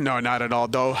alive. No, not at all,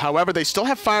 though. However, they still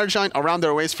have Fire Giant around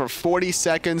their waist for 40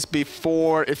 seconds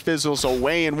before it fizzles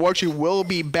away, and Warchi will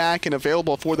be back and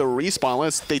available for the respawn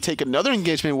unless they take another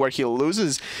engagement where he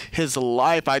loses his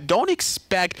life. I don't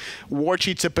expect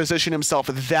Warchi to position himself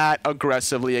that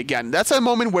aggressively again. That's a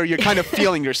moment where you're kind of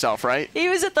feeling yourself, right? He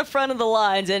was at the front of the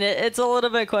lines, and it's a little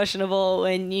bit questionable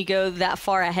when you go that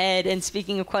far ahead. And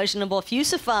speaking of questionable,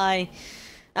 Fusify,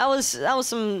 that was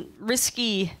some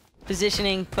risky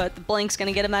positioning, but the blink's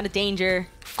gonna get him out of danger.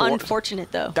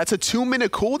 Unfortunate, though. That's a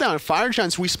 2-minute cooldown. Fire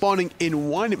Giant's respawning in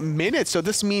 1 minute, so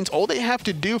this means all they have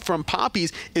to do from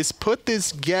Papis is put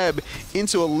this Geb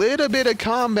into a little bit of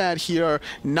combat here,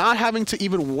 not having to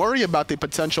even worry about the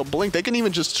potential blink. They can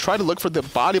even just try to look for the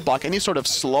body block, any sort of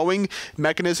slowing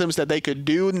mechanisms that they could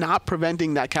do, not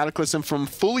preventing that Cataclysm from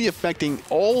fully affecting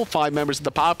all 5 members of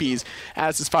the Papis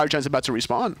as this Fire Giant's about to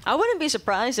respawn. I wouldn't be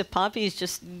surprised if Papis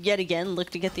just yet again look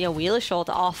to get the Awilix ult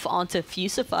off onto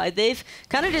Fusify. They've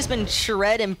kind of just been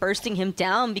shred and bursting him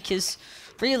down because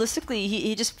realistically,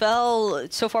 he just fell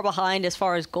so far behind as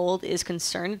far as gold is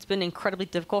concerned. It's been incredibly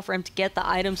difficult for him to get the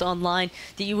items online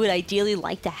that you would ideally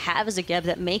like to have as a Geb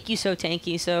that make you so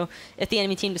tanky. So if the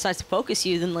enemy team decides to focus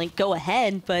you, then like go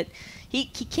ahead, but he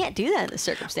can't do that in this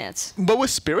circumstance. But with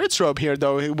Spirit's Robe here,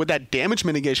 though, with that damage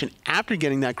mitigation after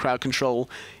getting that crowd control,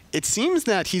 it seems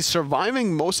that he's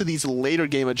surviving most of these later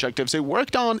game objectives. It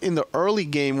worked on in the early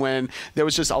game when there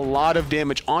was just a lot of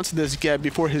damage onto this Geb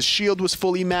before his shield was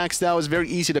fully maxed out. It was very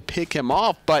easy to pick him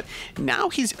off, but now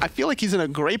I feel like he's in a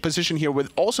great position here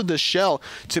with also the shell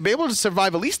to be able to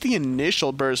survive at least the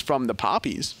initial burst from the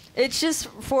Papis. It's just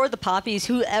for the Papis,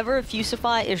 whoever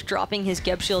Fusify is dropping his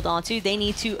Geb shield onto, they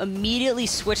need to immediately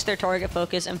switch their target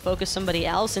focus and focus somebody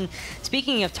else. And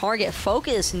speaking of target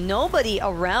focus, nobody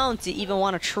around to even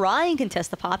want to try and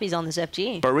contest the Papis on this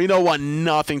FG. Burrito want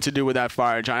nothing to do with that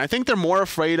Fire Giant. I think they're more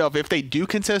afraid of if they do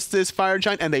contest this Fire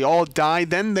Giant and they all die,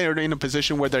 then they're in a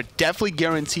position where they're definitely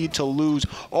guaranteed to lose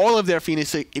all of their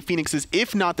Phoenixes,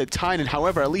 if not the Titan.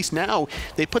 However, at least now,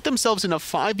 they put themselves in a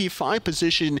 5v5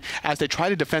 position as they try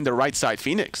to defend the right side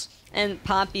Phoenix. And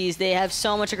Papis, they have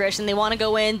so much aggression. They want to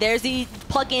go in. There's the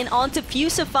plug-in onto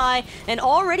Fusify, and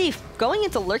already going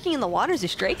into lurking in the waters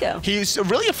is Draco. He's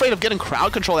really afraid of getting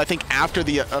crowd control, I think, after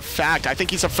the fact. I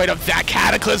think he's afraid of that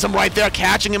Cataclysm right there,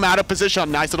 catching him out of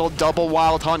position. Nice little double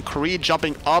Wild Hunt. Creed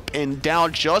jumping up and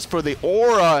down just for the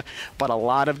aura, but a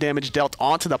lot of damage dealt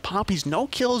onto the Papis. No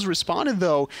kills responded,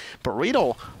 though.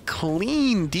 Burrito,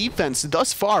 clean defense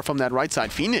thus far from that right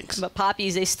side Phoenix. But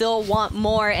Papis, they still want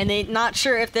more, and they're not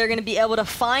sure if they're going to be able to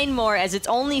find more, as it's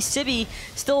only Sibi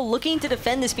still looking to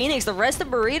defend this Phoenix. The rest of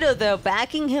Burrito, though,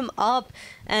 backing him up,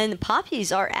 and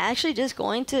Papis are actually just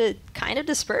going to kind of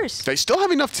disperse. They still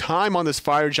have enough time on this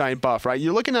Fire Giant buff, right?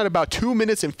 You're looking at about 2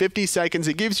 minutes and 50 seconds.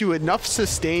 It gives you enough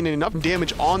sustain and enough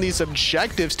damage on these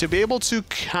objectives to be able to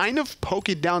kind of poke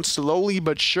it down slowly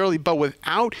but surely. But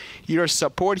without your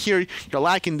support here, you're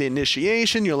lacking the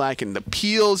initiation, you're lacking the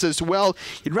peels as well.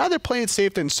 You'd rather play it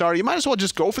safe than sorry. You might as well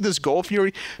just go for this Gold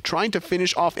Fury, trying to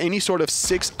finish off any sort of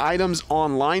 6 items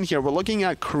online here. We're looking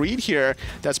at Creed here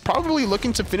that's probably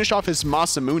looking to finish off his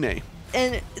Masamune.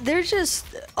 And they're just,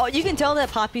 you can tell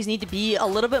that Papis need to be a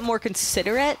little bit more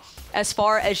considerate as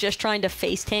far as just trying to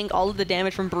face tank all of the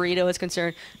damage from Burrito is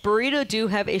concerned. Burrito do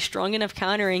have a strong enough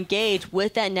counter engage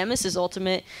with that Nemesis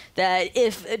ultimate that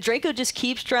if Draco just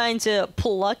keeps trying to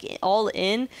pluck all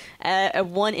in at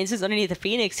one instance underneath the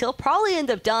Phoenix, he'll probably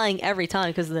end up dying every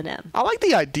time because of the Nem. I like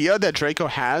the idea that Draco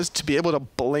has to be able to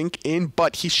blink in,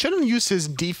 but he shouldn't use his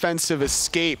defensive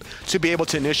escape to be able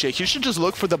to initiate. He should just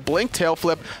look for the blink tail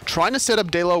flip, trying to set up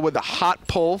Dheylo with a hot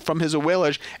pull from his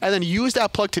Awilix, and then use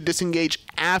that plug to disengage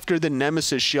after the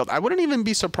Nemesis shield. I wouldn't even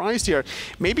be surprised here.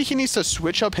 Maybe he needs to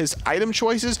switch up his item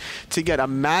choices to get a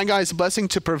Magai's Blessing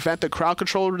to prevent the crowd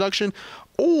control reduction,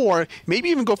 or maybe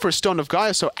even go for a Stone of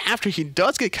Gaia, so after he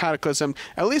does get Cataclysm,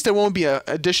 at least there won't be an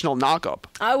additional knockup.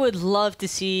 I would love to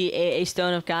see a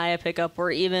Stone of Gaia pickup, or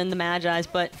even the Magi's,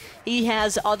 but he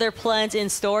has other plans in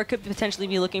store. Could potentially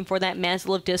be looking for that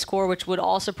Mantle of Discord, which would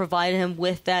also provide him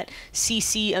with that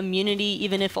CC immunity,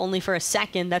 even if only for a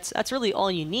second. That's really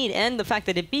all you need, and the fact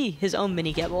that it be his own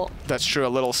mini get bolt. That's true. A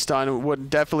little stun would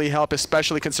definitely help,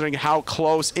 especially considering how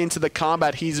close into the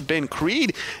combat he's been.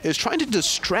 Creed is trying to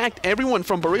distract everyone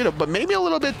from Burrito, but maybe a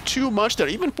little bit too much there.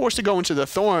 Even forced to go into the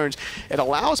Thorns. It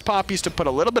allows Papis to put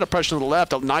a little bit of pressure to the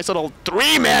left. A nice little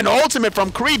 3-man ultimate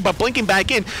from Creed, but blinking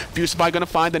back in. Fusify going to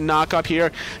find the knock-up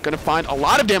here. Going to find a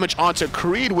lot of damage onto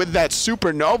Creed with that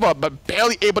Supernova, but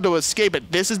barely able to escape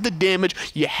it. This is the damage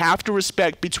you have to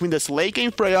respect between this late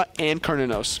game Freya and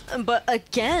Cernunnos. But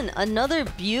again, another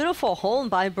beautiful hold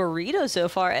by Burrito so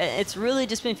far. It's really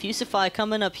just been Fusify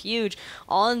coming up huge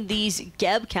on these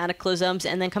Geb Cataclysms,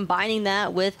 and then combining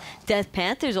that with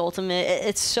DeathPanter's ultimate.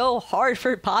 It's so hard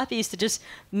for Papis to just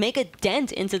make a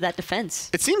dent into that defense.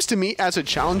 It seems to me as a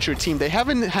challenger team, they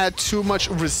haven't had too much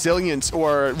resilience,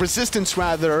 or resistance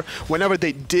rather, whenever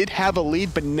they did have a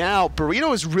lead, but now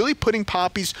Burrito is really putting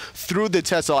Papis through the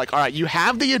test. They're like, all right, you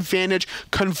have the advantage,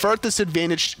 convert this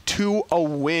advantage to a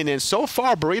win. And so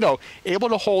far, Burrito able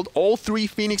to hold all 3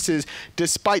 Phoenixes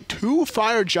despite 2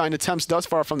 Fire Giant attempts thus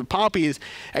far from the Papis.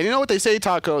 And you know what they say,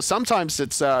 Taco, sometimes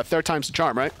it's third time's the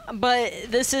charm, right? But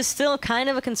this is still kind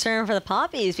of a concern for the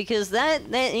Papis, because that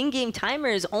in-game timer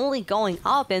is only going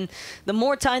up, and the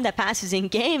more time that passes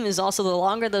in-game is also the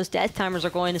longer those death timers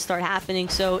are going to start happening.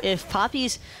 So if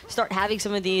Papis start having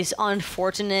some of these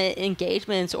unfortunate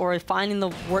engagements or finding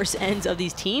the worst ends of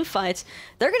these team fights,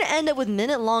 they're going to end up with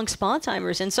minute-long spawn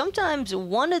timers, and sometimes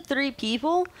 1 to 3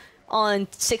 people on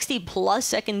 60+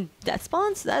 second death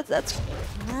spawns. That's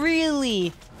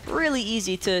really really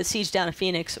easy to siege down a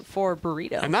Phoenix for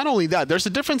Burrito. And not only that, there's a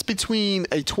difference between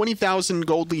a 20,000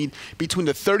 gold lead between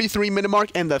the 33-minute mark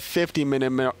and the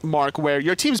 50-minute mark, where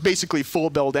your team's basically full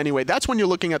build anyway. That's when you're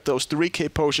looking at those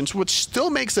 3k potions, which still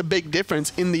makes a big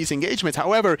difference in these engagements.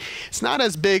 However, it's not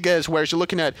as big as where you're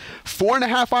looking at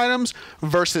 4.5 items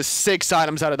versus 6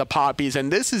 items out of the Papis.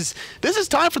 And this is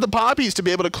time for the Papis to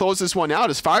be able to close this one out,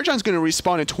 as Fire Giant's going to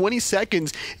respawn in 20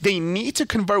 seconds. They need to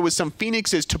convert with some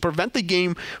Phoenixes to prevent the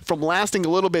game from lasting a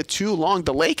little bit too long.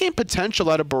 The late game potential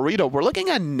out of Burrito, we're looking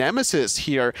at Nemesis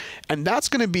here, and that's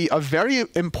going to be a very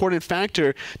important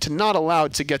factor to not allow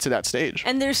it to get to that stage.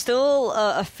 And there's still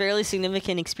a fairly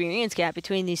significant experience gap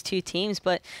between these two teams,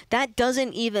 but that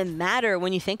doesn't even matter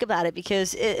when you think about it,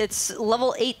 because it's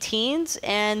level 18s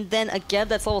and then a Geb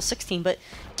that's level 16, but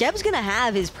Geb's going to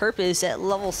have his purpose at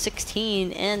level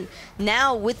 16, and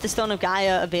now with the Stone of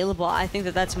Gaia available, I think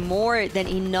that that's more than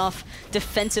enough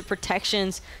defensive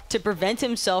protections to prevent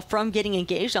himself from getting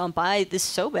engaged on by this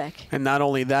Sobek. And not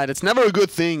only that, it's never a good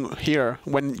thing here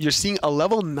when you're seeing a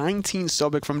level 19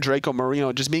 Sobek from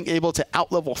Dracomarino just being able to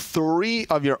outlevel 3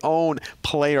 of your own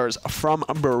players from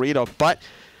Burrito. But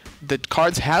the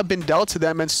cards have been dealt to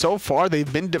them, and so far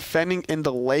they've been defending in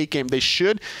the late game. They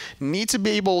should need to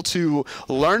be able to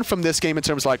learn from this game in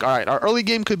terms of like, all right, our early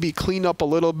game could be cleaned up a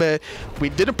little bit. We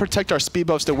didn't protect our speed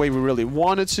buffs the way we really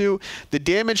wanted to. The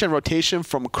damage and rotation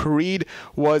from Creed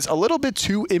was a little bit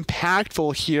too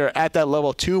impactful here at that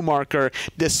level 2 marker,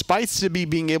 despite Sibi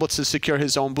being able to secure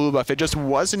his own blue buff. It just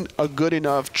wasn't a good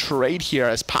enough trade here,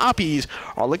 as Papis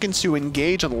are looking to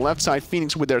engage on the left side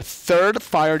Phoenix with their 3rd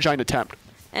Fire Giant attempt.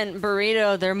 And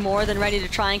Burrito, they're more than ready to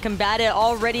try and combat it,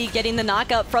 already getting the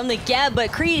knockout from the Geb,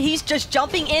 but Creed, he's just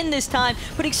jumping in this time,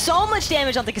 putting so much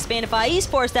damage on the Kespainify. He's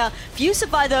forced out.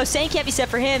 Fusify, though, same can't be said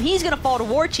for him. He's going to fall to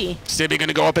Warchi. Sibi going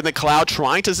to go up in the cloud,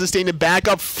 trying to sustain it back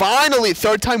up. Finally,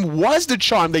 3rd time was the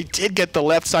charm. They did get the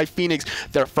left side Phoenix,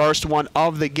 their first one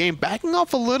of the game. Backing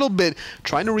off a little bit,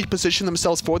 trying to reposition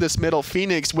themselves for this middle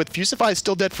Phoenix, with Fusify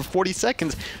still dead for 40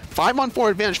 seconds.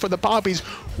 5-on-4 advantage for the Papis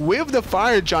with the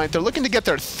Fire Giant. They're looking to get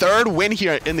their 3rd win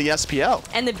here in the SPL.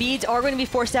 And the beads are going to be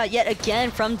forced out yet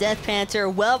again from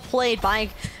DeathPanter. Well played by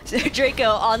Draco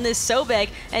on this Sobek.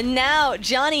 And now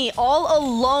Dzoni all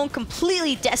alone,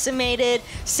 completely decimated.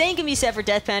 Same can be said for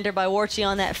DeathPanter by Warchi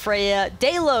on that Freya.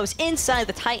 Dheylo's inside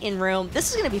the Titan room. This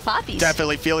is going to be Papis.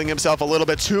 Definitely feeling himself a little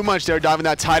bit too much there diving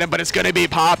that Titan, but it's going to be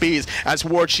Papis as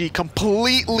Warchi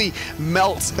completely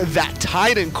melts that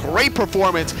Titan. Great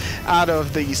performance out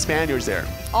of the Spaniards there.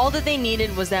 All that they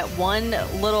needed was that one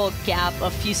little gap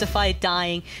of Fusify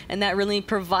dying, and that really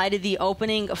provided the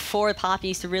opening for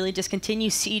Papis to really just continue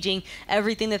sieging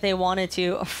everything that they wanted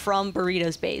to from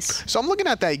Burrito's base. So I'm looking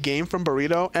at that game from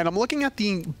Burrito, and I'm looking at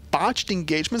the botched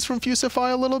engagements from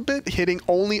Fusify a little bit, hitting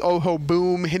only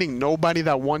Ojoboom, hitting nobody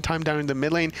that one time down in the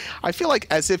mid lane. I feel like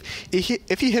as if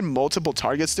he hit multiple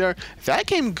targets there, that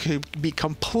game could be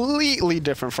completely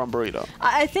different from Burrito.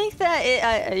 I think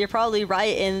that you're probably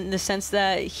right in the sense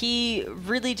that he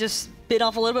really just bit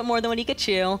off a little bit more than what he could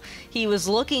chew. He was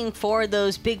looking for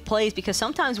those big plays, because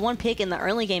sometimes one pick in the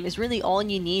early game is really all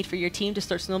you need for your team to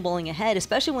start snowballing ahead,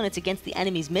 especially when it's against the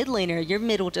enemy's mid laner. Your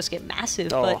mid will just get massive,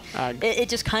 but it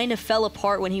just kind of fell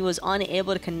apart when he was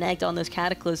unable to connect on those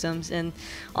cataclysms, and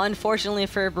unfortunately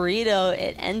for Burrito,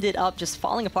 it ended up just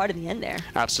falling apart in the end there.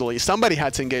 Absolutely. Somebody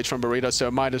had to engage from Burrito, so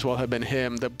it might as well have been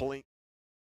him. The blink.